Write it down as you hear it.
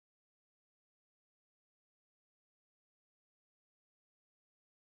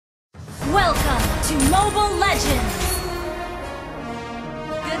to Mobile Legends!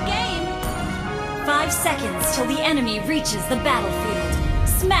 Good game! 5 seconds till the enemy reaches the battlefield.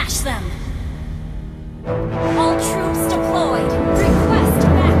 Smash them! All troops deployed. Request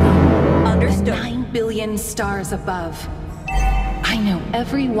backup. Understood. 9 billion stars above. I know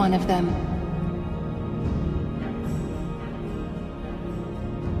every one of them.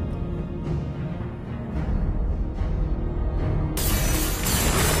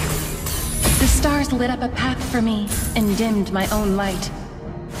 The stars lit up a path for me and dimmed my own light.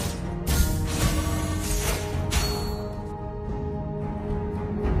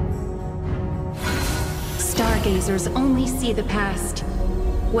 Stargazers only see the past.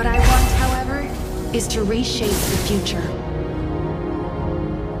 What I want, however, is to reshape the future.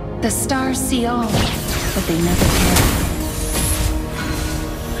 The stars see all, but they never care.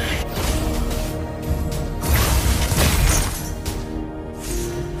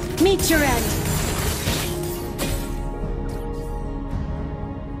 Meet your end!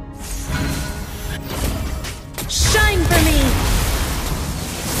 Shine for me!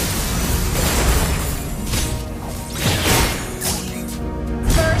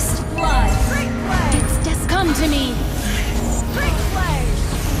 First blood. Great play. It's just come to me! Great play.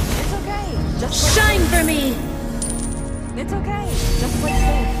 It's okay. Just play Shine safe. for me! It's okay. Just play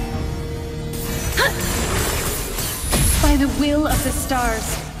safe. By the will of the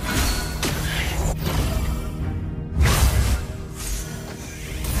stars.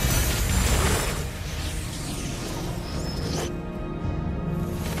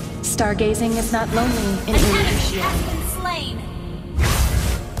 Stargazing is not lonely in An enemy Indonesia. has been slain.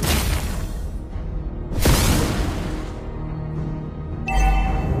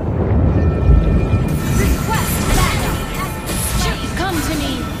 Request backup. Come to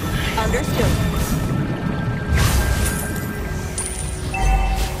me! Understood.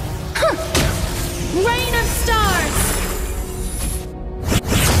 Rain of stars!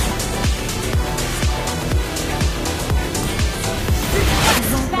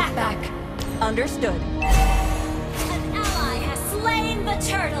 Back. Understood. An ally has slain the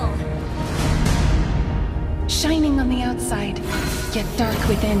turtle. Shining on the outside, yet dark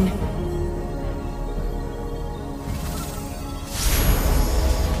within.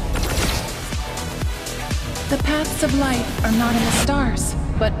 The paths of life are not in the stars,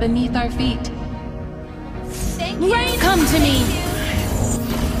 but beneath our feet. Thank you. Rain, come to me!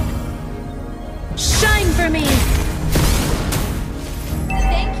 Shine for me!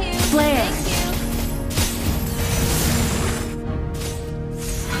 Thank you. Flare. Thank you.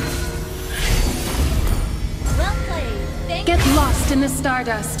 Well played. Thank Get you. lost in the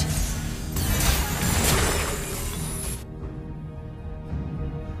stardust.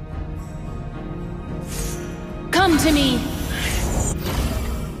 Come to me!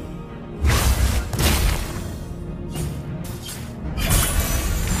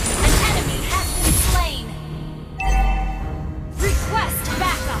 An enemy has been slain. Request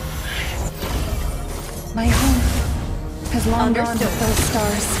backup. My home has long gone Understood. with those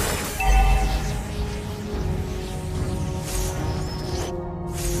stars.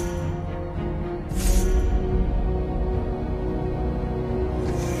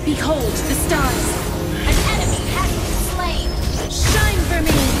 Behold the stars! An enemy has been slain. Shine for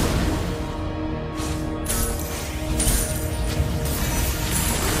me!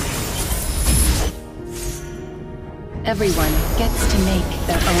 Everyone gets to make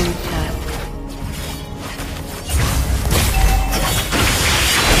their own path.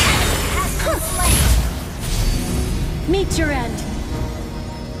 Has been slain. Meet your end.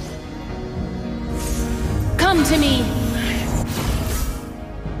 Come to me.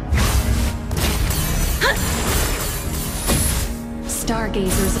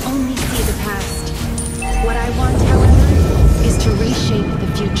 Stargazers only see the past. What I want, however, is to reshape the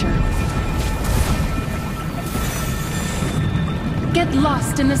future. Get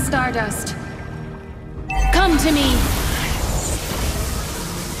lost in the stardust. Come to me.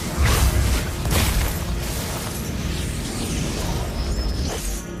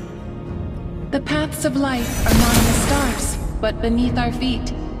 The paths of life are not in the stars, but beneath our feet.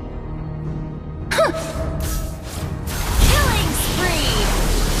 Killing spree.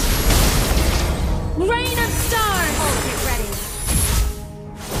 Rain of stars! Oh, get ready.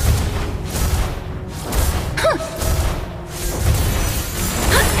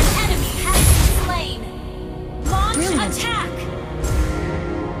 An enemy has been slain. Launch Brilliant. attack.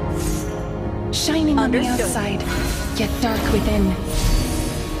 Shining on the Understood. outside, yet dark within.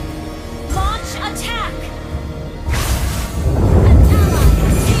 Launch attack. An ally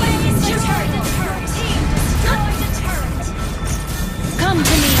has slain the turtle. Your team destroyed a turret. Come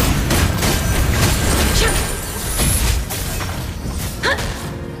to me!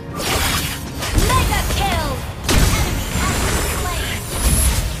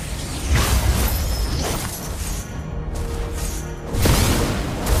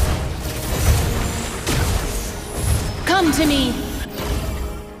 to me!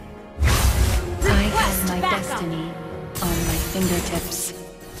 I have Request my backup. destiny on my fingertips.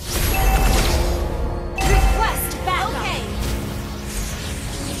 Request backup. Okay.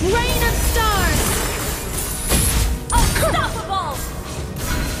 Rain of stars! Unstoppable.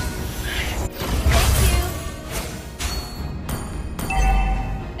 Thank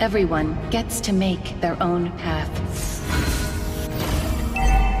you. Everyone gets to make their own path.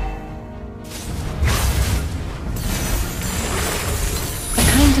 A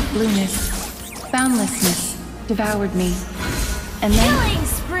kind of blueness, boundlessness, devoured me. And then, Killing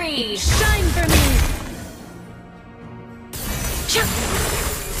spree. shine for me! Chuck!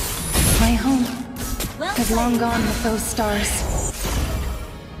 My home Well has long played. gone with those stars.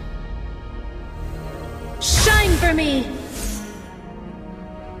 Shine for me!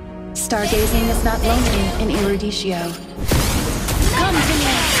 Stargazing is not lonely in Eruditio. Come to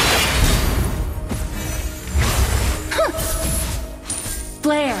me! Huh.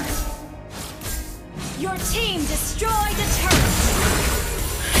 Flare! Your team destroyed a turret.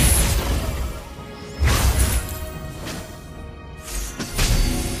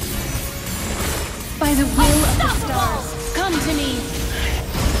 By the will of the Unstoppable! stars, come to me!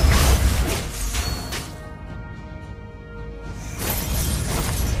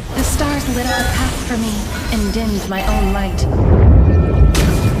 The stars lit up a path for me and dimmed my own light.